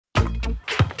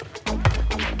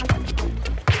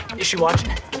Is she watching?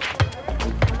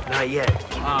 Not yet.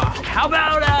 How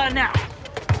about now?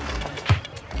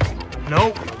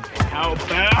 Nope. How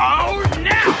about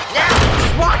now? Yeah,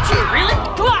 just watch it. Really?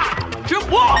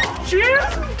 Whoa! She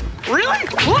is? Really?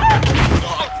 What?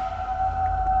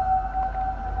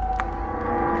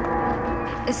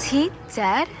 Is he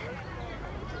dead?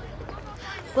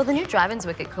 Well, the new drive-in's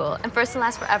wicked cool, and First and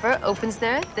Last Forever opens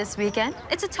there this weekend.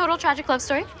 It's a total tragic love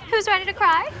story. Who's ready to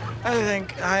cry? I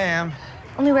think I am.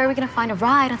 Only where are we gonna find a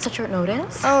ride on such short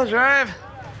notice? I'll drive.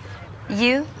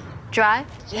 You drive?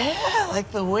 Yeah,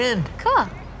 like the wind. Cool.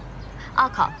 I'll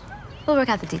call. We'll work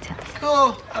out the details.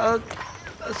 Cool. I'll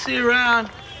see you around.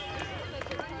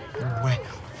 Wait.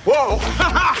 Whoa!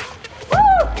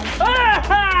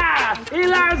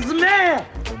 Eli's man!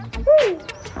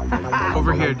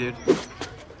 Over here, dude.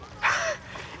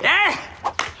 Yeah!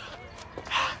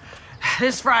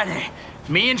 This Friday,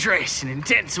 me and Trace, an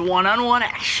intense one-on-one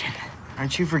action.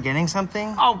 Aren't you forgetting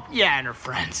something? Oh, yeah, and her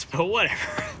friends, but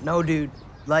whatever. No, dude.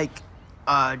 Like,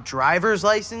 a driver's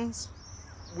license?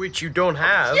 Which you don't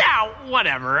have. Yeah,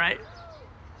 whatever, right?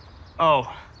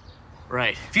 Oh,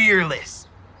 right. Fearless.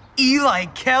 Eli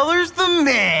Keller's the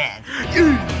man.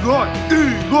 Eli.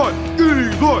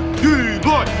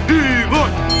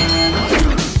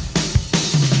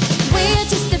 We're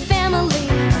just a family,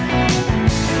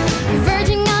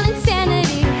 verging on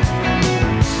insanity.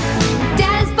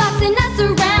 Dad is bossing us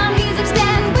around, he's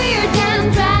upstairs, we're down,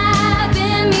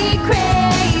 driving me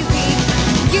crazy.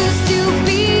 Used to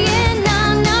being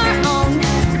on our own,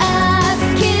 us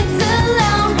kids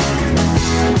alone.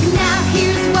 Now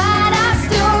here's what our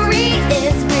story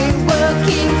is, we're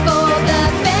working for the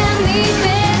family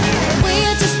biz.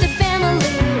 We're just a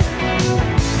family,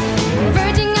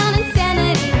 verging on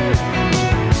insanity.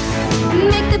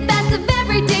 Make the best of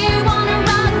every day, wanna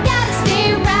run, gotta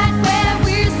stay right where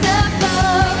we're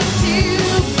supposed to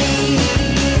be.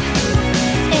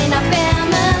 In our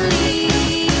family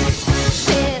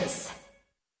biz.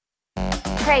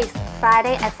 Trace,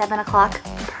 Friday at 7 o'clock.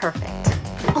 Perfect.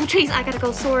 Oh, Trace, I gotta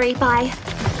go. Sorry. Bye.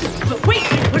 Wait,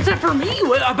 what's that for me?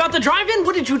 About the drive-in?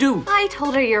 What did you do? I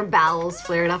told her your bowels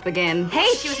flared up again. Hey,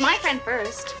 she was my friend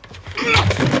first.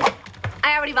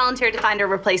 I already volunteered to find her a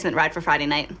replacement ride for Friday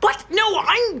night. What? No,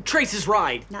 I'm Trace's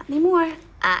ride. Not anymore.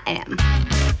 I am.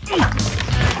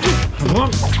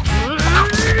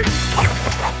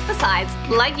 Besides,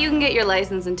 like you can get your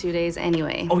license in 2 days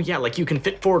anyway. Oh, yeah, like you can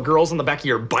fit 4 girls on the back of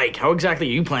your bike. How exactly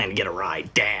are you planning to get a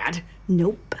ride, Dad?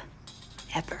 Nope.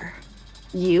 Ever.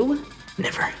 You?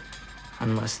 Never.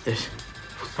 Unless this...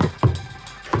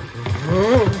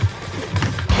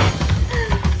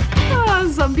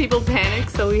 Oh, some people panic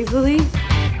so easily.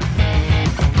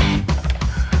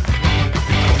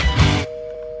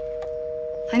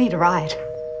 I need a ride.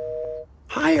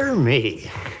 Hire me.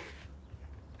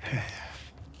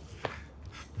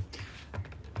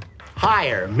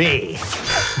 Hire me.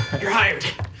 You're hired,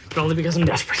 but only because I'm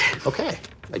desperate. Okay,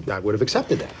 I would have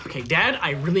accepted that. Okay, Dad,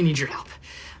 I really need your help.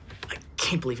 I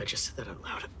can't believe I just said that out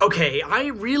loud. Okay, I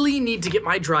really need to get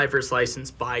my driver's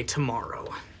license by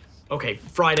tomorrow. Okay,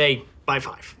 Friday by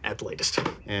 5 at the latest.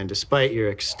 And despite your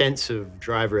extensive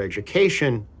driver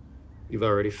education, you've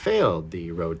already failed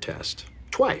the road test.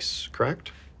 Twice,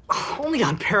 correct? Only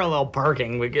on parallel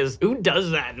parking, because who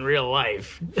does that in real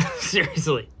life?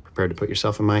 Seriously. Prepared to put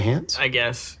yourself in my hands? I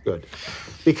guess. Good.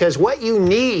 Because what you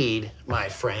need, my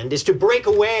friend, is to break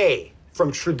away from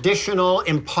traditional,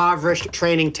 impoverished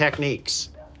training techniques.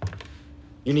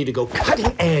 You need to go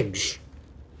cutting edge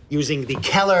using the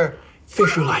Keller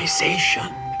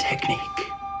visualization technique.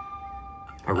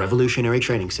 A revolutionary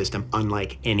training system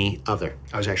unlike any other.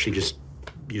 I was actually just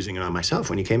using it on myself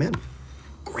when you came in.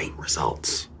 Great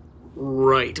results.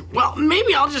 Right. Well,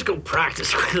 maybe I'll just go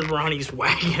practice with Ronnie's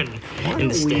wagon Why in don't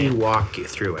the we stand. walk you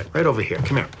through it? Right over here.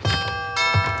 Come here.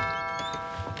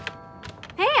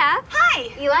 Hey, Ab.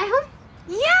 Hi. Eli home?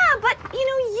 Yeah, but you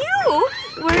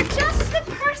were just the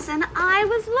person I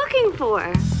was looking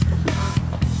for.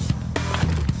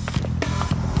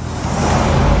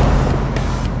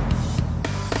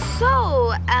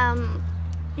 So,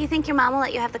 you think your mom will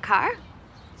let you have the car?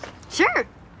 Sure.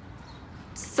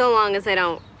 So long as I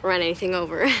don't run anything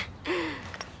over.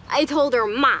 I told her,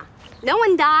 Ma, no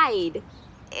one died.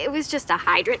 It was just a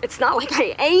hydrant. It's not like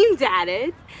I aimed at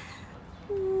it.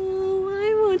 Oh,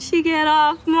 why won't she get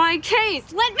off my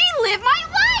case? Let me live my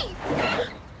life!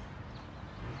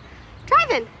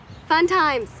 Driving. Fun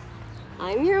times.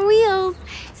 I'm your wheels.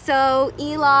 So,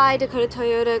 Eli, Dakota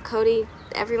Toyota, Cody,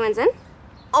 everyone's in?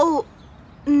 Oh,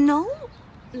 no,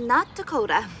 not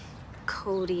Dakota.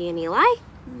 Cody and Eli?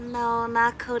 No,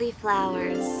 not Cody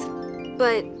Flowers.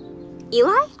 But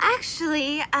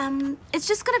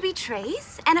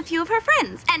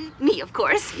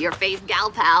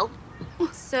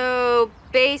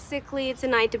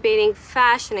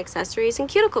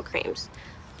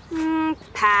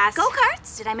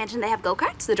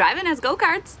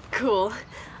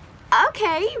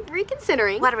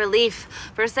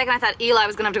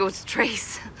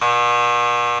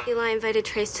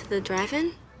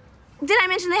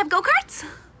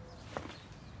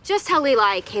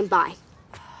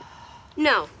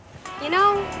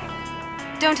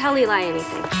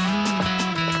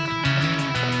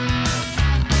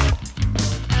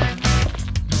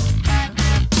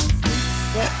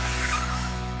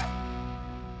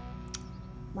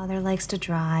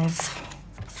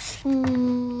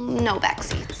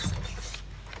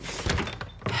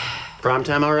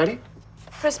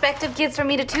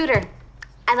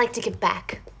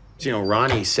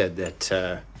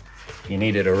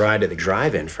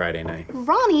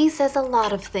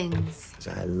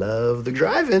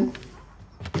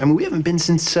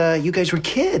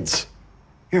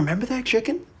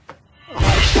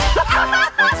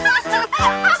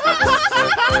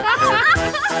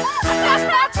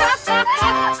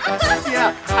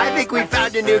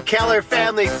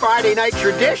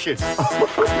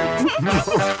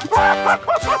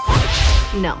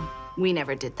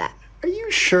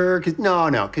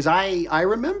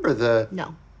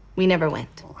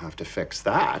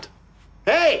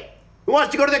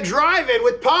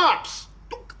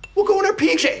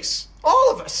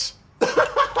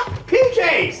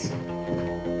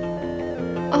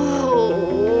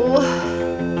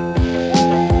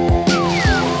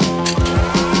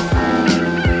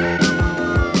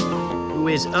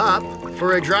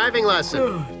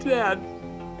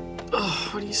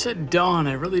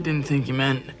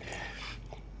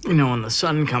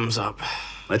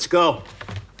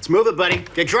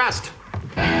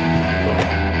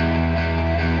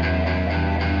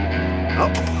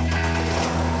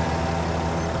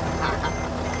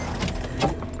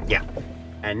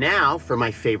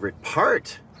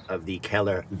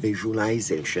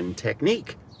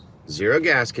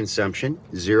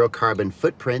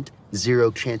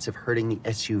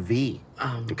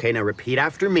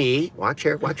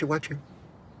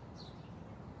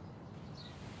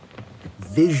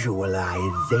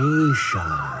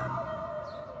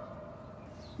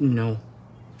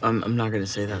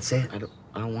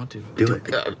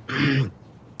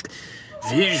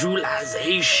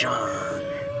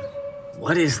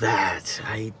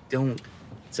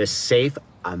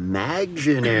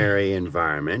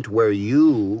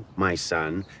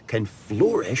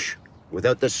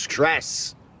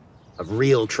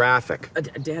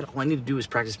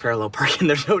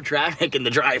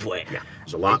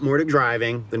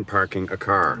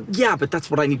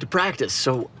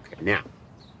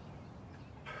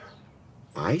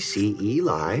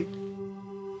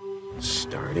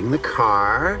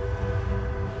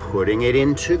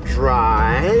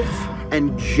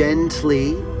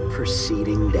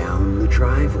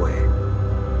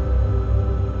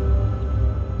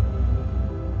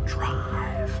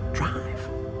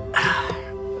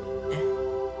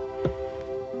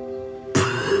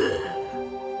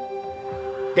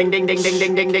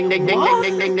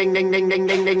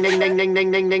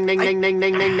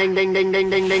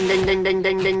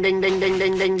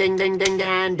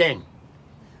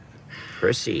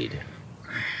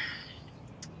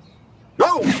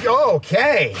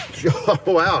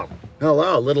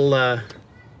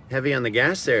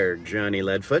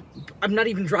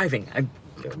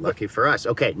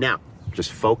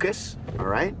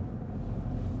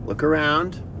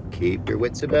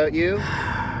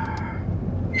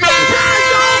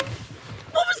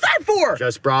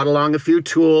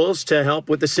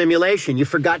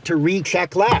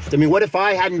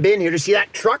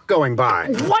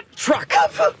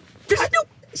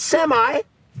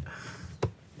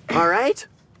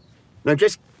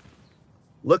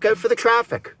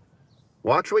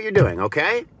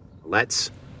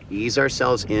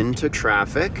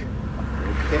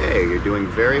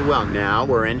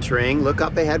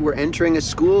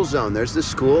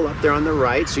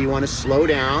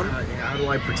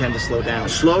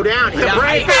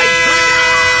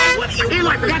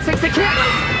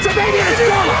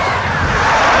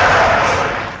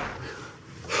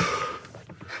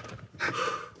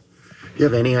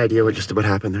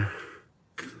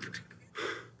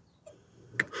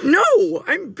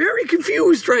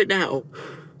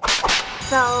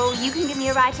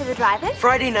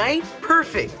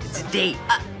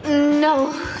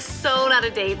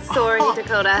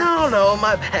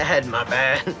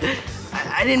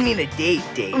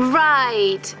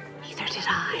Neither did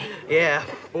I. Yeah,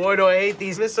 boy, do I hate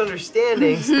these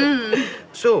misunderstandings.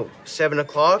 So, 7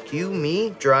 o'clock, you, me,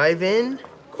 drive in,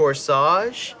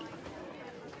 corsage.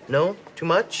 No? Too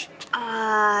much?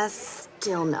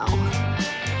 Still no.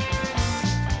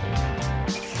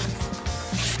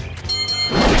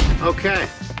 Okay,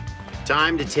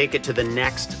 time to take it to the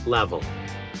next level.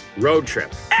 Road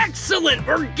trip. Excellent!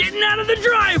 We're getting out of the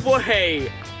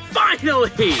driveway! Finally!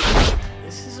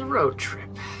 This is a road trip.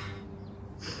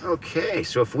 Okay,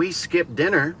 so if we skip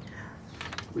dinner,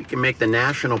 we can make the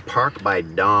national park by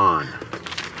dawn.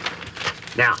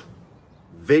 Now,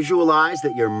 visualize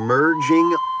that you're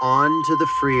merging onto the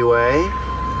freeway.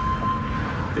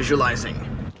 Visualizing.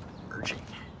 Merging.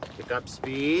 Pick up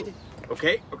speed.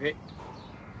 Okay.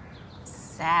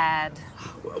 Sad.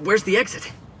 Where's the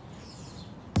exit?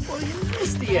 Well, you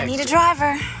missed the exit. I need a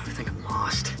driver. I think I'm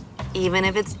lost. Even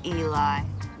if it's Eli.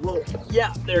 Well,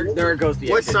 yeah, there goes the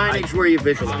What exit. signage were you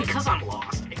visualizing? Because I'm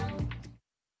lost.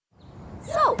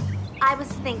 So, I was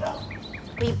thinking,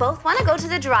 we both want to go to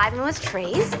the drive-in with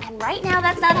trays, and right now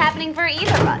that's not happening for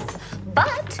either of us.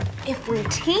 But if we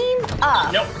team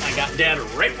up... Nope, I got Dad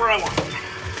right where I want him.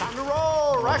 Time to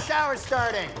roll. Rush hour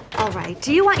starting. All right,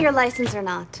 do you want your license or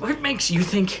not? What makes you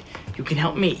think you can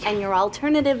help me? And your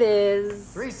alternative is...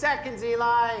 3 seconds,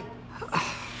 Eli.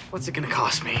 What's it gonna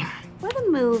cost me? For the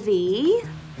movie,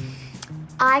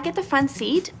 I get the front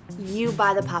seat, you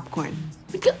buy the popcorn.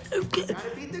 Gotta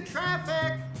beat the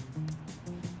traffic.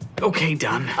 Okay,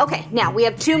 done. Okay, now we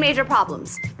have 2 major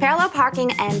problems. Parallel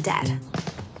parking and Dad.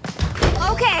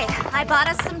 Okay, I bought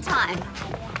us some time.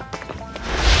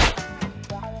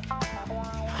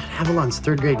 Avalon's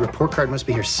 3rd grade report card must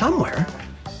be here somewhere.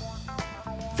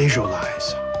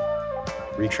 Visualize.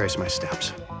 Retrace my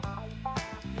steps.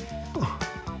 Oh.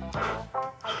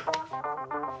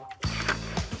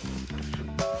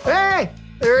 Hey,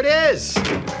 there it is.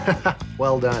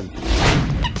 Well done.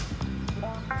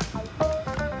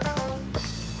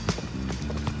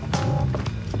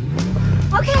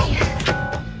 Okay.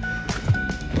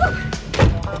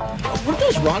 What are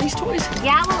those Ronnie's toys?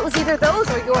 Yeah, well, it was either those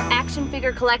or your action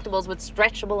figure collectibles with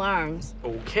stretchable arms.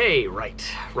 Okay, right.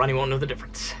 Ronnie won't know the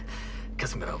difference.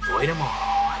 Because I'm gonna avoid them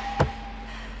all.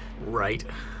 Right.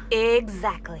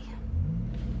 Exactly.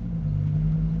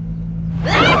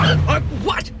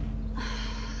 What?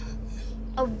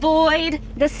 Avoid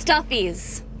the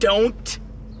stuffies. Don't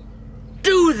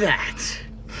do that.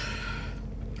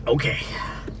 Okay.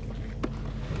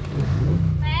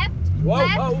 Left. Whoa,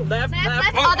 left, whoa, left, left,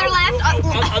 left. left, other left.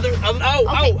 Other,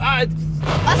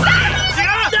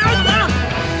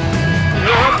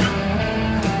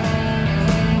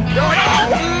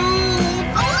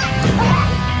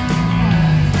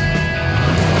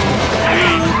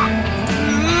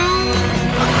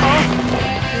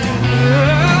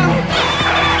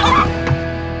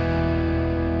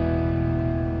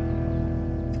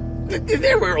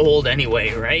 They were old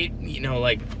anyway, right? You know,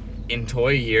 like in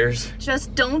toy years.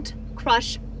 Just don't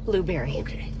crush Blueberry.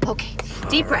 Okay. Okay.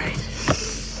 Deep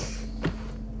breath.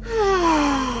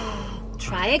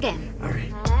 Try again. All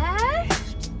right.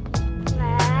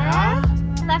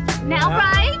 Left. Now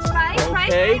right.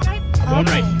 Okay. Going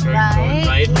right.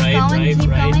 Right. Keep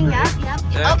going.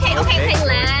 Yep. Okay.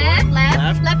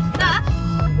 Left.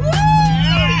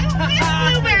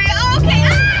 Blueberry. Okay.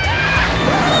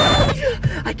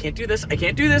 I can't do this.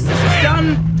 This is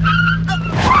done.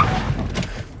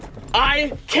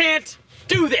 I can't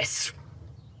do this.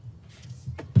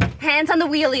 Hands on the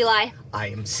wheel, Eli. I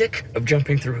am sick of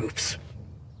jumping through hoops.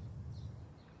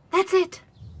 That's it.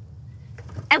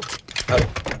 Out.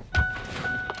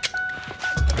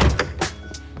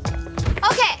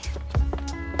 Okay.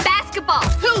 Basketball.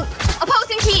 Hoop.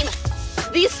 Opposing team.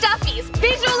 These stuffies.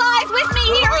 Visualize with me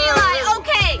here, Eli.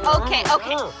 Okay.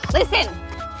 Listen.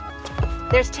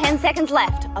 There's 10 seconds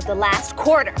left of the last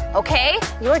quarter, okay?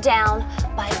 You're down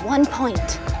by 1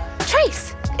 point.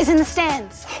 Trace is in the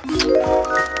stands.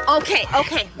 Okay.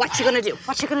 What you gonna do?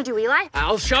 Eli?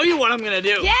 I'll show you what I'm gonna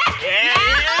do. Yeah. Okay.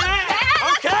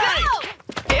 Let's go.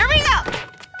 Here we go.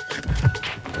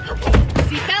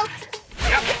 Seatbelt.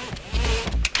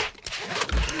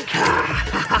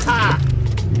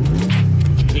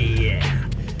 Yeah.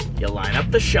 You line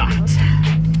up the shot.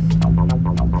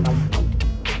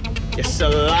 You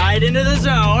slide into the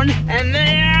zone, and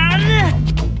then...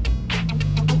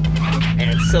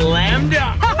 and slam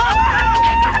dunk.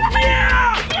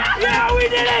 Yeah, we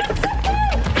did it!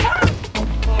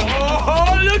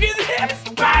 Oh, look at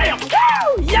this! Bam!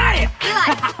 Woo! Yeah!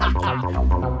 Eli,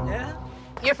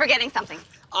 Yeah? you're forgetting something.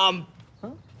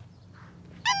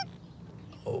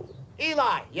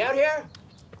 Eli, you out here?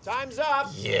 Time's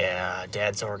up. Yeah,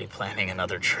 Dad's already planning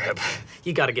another trip.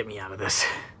 You gotta get me out of this.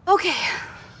 Okay.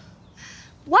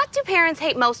 What do parents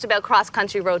hate most about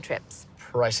cross-country road trips?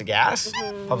 Price of gas?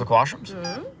 Public washrooms?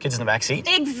 Kids in the back seat?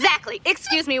 Exactly.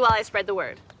 Excuse me while I spread the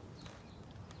word.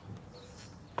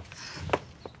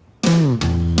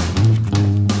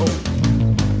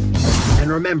 And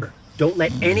remember, don't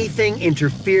let anything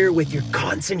interfere with your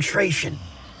concentration.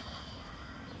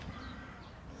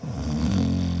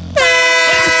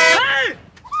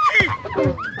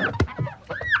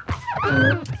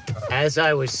 As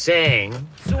I was saying,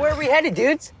 So where are we headed,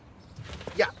 dudes?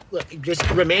 yeah, look, just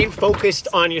remain focused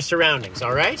on your surroundings,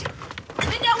 all right?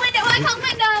 Window, I called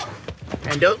window.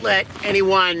 And don't let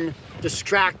anyone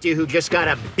distract you who just got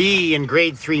a B in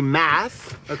grade 3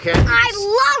 math, okay?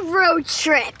 I love road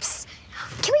trips.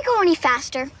 Can we go any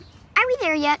faster? Are we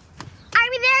there yet? Are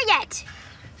we there yet?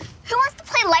 Who wants to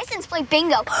play license plate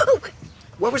bingo?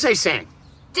 What was I saying?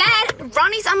 Dad,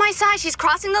 Ronnie's on my side. She's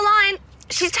crossing the line.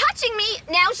 She's touching me.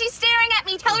 Now she's staring at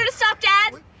me. Tell her to stop,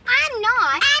 Dad. I'm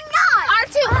not.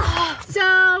 R2.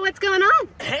 So, what's going on?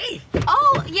 Hey!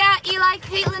 Oh, yeah, Eli,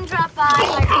 Caitlin dropped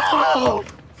by.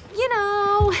 You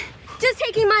know, just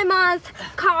taking my mom's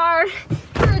car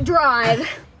for a drive.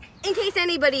 In case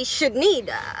anybody should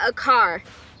need a car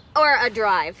or a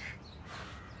drive.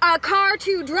 A car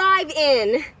to drive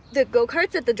in. The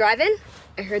go-karts at the drive-in,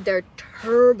 I heard they're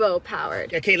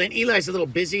turbo-powered. Yeah, Caitlin, Eli's a little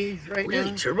busy right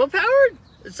Really now. turbo-powered?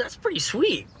 That's pretty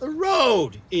sweet. The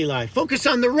road, Eli. Focus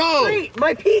on the road. Wait,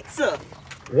 my pizza.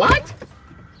 What?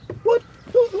 What?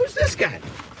 Who's this guy?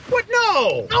 What?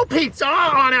 No. No pizza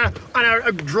on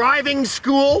a driving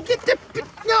school. Get the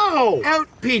no. Out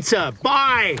pizza.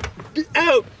 Bye.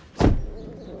 Out.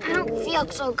 I don't feel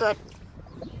so good.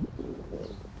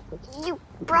 You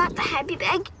brought the happy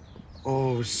bag?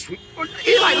 Oh, sweet.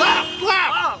 Eli,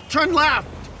 left. Turn left.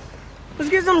 Let's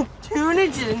get some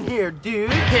tunage in here, dude.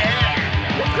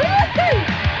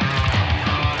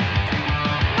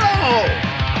 No.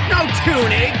 No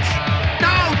tunage.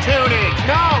 No tunage.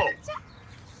 No.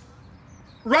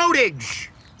 Roadage.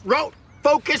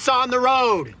 Focus on the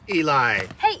road, Eli.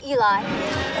 Hey, Eli.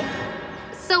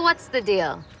 So what's the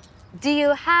deal? Do you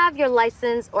have your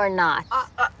license or not?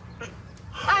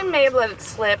 I may have let it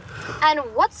slip. And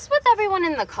what's with everyone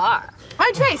in the car?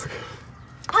 Hi, Trace.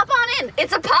 Hop on in.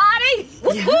 It's a party.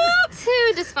 Whoop, whoop.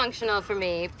 Too dysfunctional for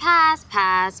me. Pass,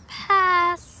 pass,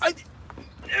 pass.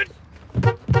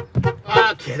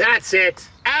 Okay, that's it.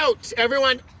 Out,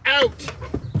 everyone, out.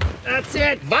 That's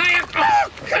it. Vaya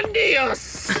con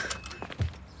Dios.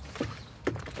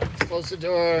 Close the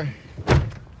door.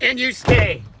 And you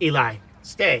stay, Eli.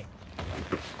 Stay.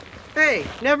 Hey,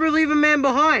 never leave a man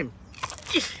behind.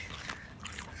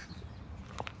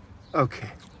 Okay.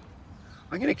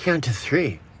 I'm gonna count to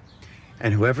 3.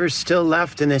 And whoever's still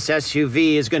left in this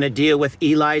SUV is gonna deal with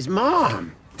Eli's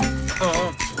mom.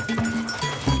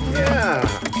 Yeah.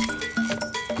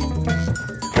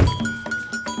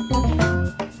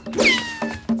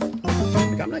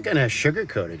 Look, I'm not gonna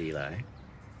sugarcoat it, Eli.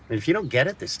 And if you don't get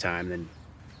it this time, then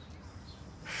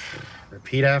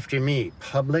repeat after me.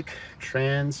 Public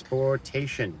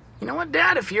transportation. You know what,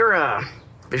 Dad? If your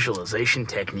visualization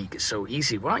technique is so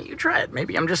easy, why don't you try it?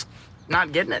 Maybe I'm just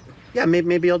not getting it. Yeah,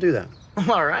 maybe I'll do that.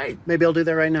 All right. Maybe I'll do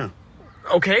that right now.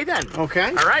 Okay, then. Okay?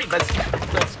 All right, let's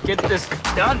get this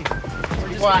done.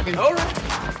 Walking. All right.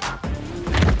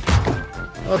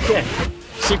 Okay.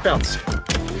 Seatbelts.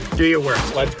 Do your work.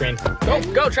 Slide screen.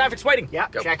 Go, traffic's waiting. Yeah,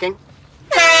 Go. checking.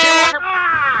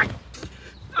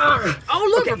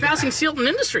 Oh, look, we're passing Sealton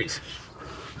Industries.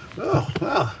 Oh,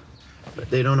 well. But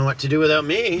they don't know what to do without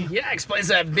me. Yeah, explains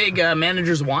that big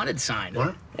manager's wanted sign.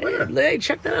 What? Where? Hey,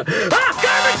 check that out.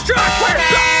 Garbage truck!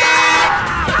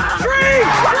 Tree!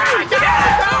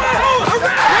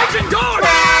 Raging door!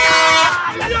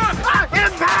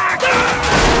 Impact!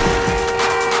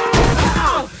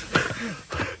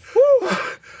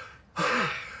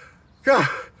 God.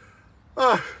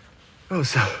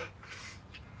 So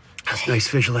that's nice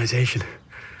visualization.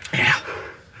 Yeah.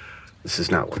 This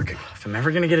is not working. If I'm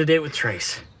ever gonna get a date with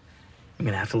Trace, I'm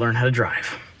gonna have to learn how to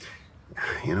drive.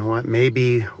 You know what?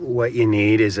 Maybe what you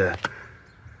need is a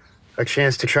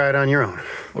chance to try it on your own.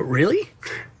 What, really?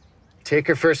 Take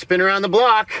her for a spin around the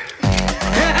block.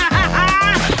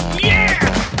 Yeah!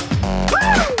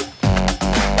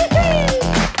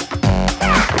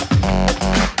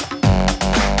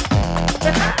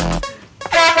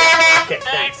 Okay,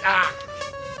 thanks.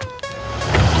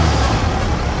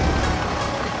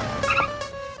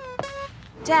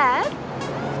 Dad,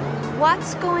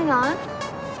 what's going on?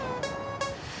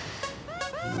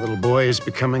 The little boy is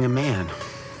becoming a man.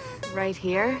 Right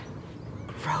here?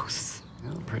 Gross.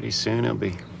 Well, pretty soon he'll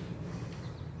be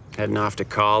heading off to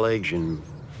college and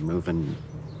moving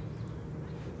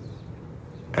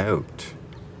out.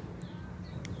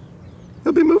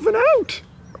 He'll be moving out.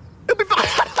 He'll be moving out.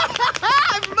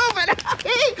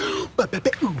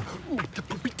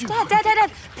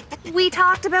 Dad. We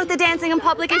talked about the dancing in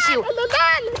public issue. Oh,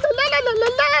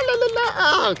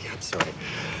 God, sorry.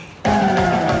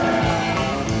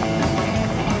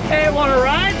 Hey, want to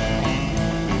ride?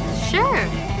 Sure.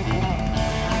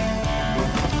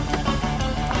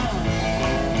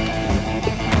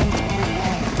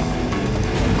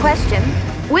 Question.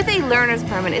 With a learner's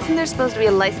permit, isn't there supposed to be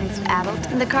a licensed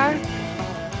adult in the car?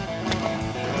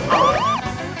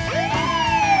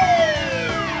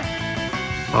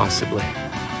 Possibly.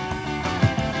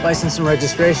 License and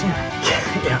registration?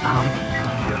 Yeah,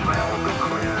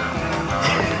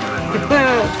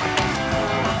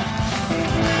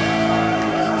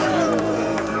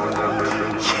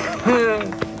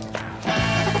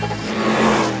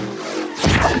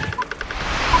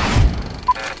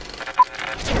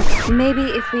 Maybe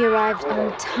if we arrived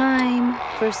on time,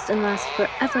 first and last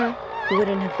forever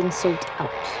wouldn't have been sold out.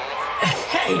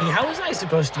 Hey, how was I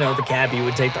supposed to know the cabbie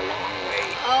would take the long way?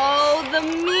 Oh, the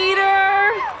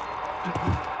meter!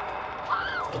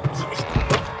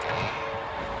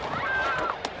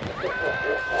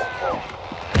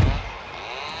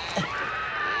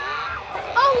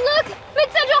 Oh, look!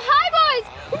 Mid-Central High Boys!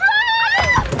 Run!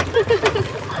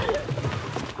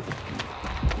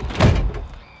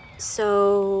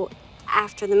 So,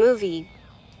 after the movie,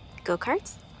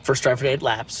 go-karts? First driver to 8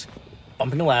 laps,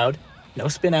 bumping allowed, no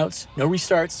spin-outs, no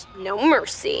restarts. No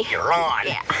mercy. You're on.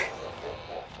 Yeah.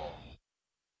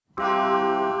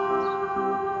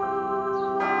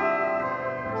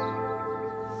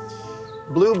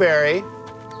 Blueberry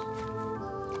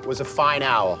was a fine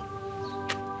owl.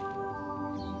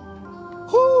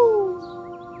 Hoo!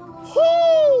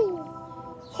 Hoo!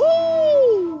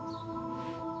 Hoo!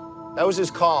 That was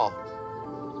his call.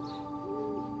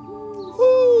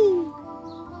 Hoo!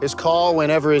 His call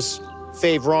whenever his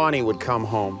fave Ronnie would come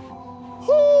home.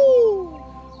 Hoo!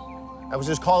 That was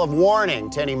his call of warning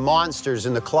to any monsters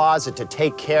in the closet to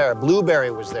take care.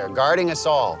 Blueberry was there, guarding us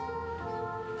all.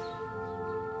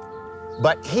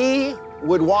 But he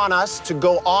would want us to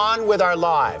go on with our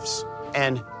lives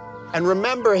and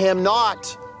remember him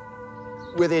not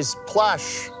with his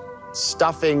plush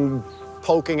stuffing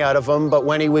poking out of him, but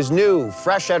when he was new,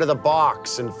 fresh out of the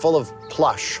box and full of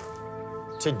plush.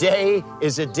 Today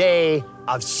is a day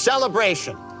of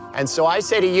celebration. And so I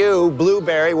say to you,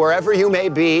 Blueberry, wherever you may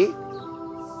be,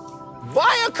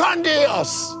 vaya con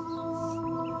Dios!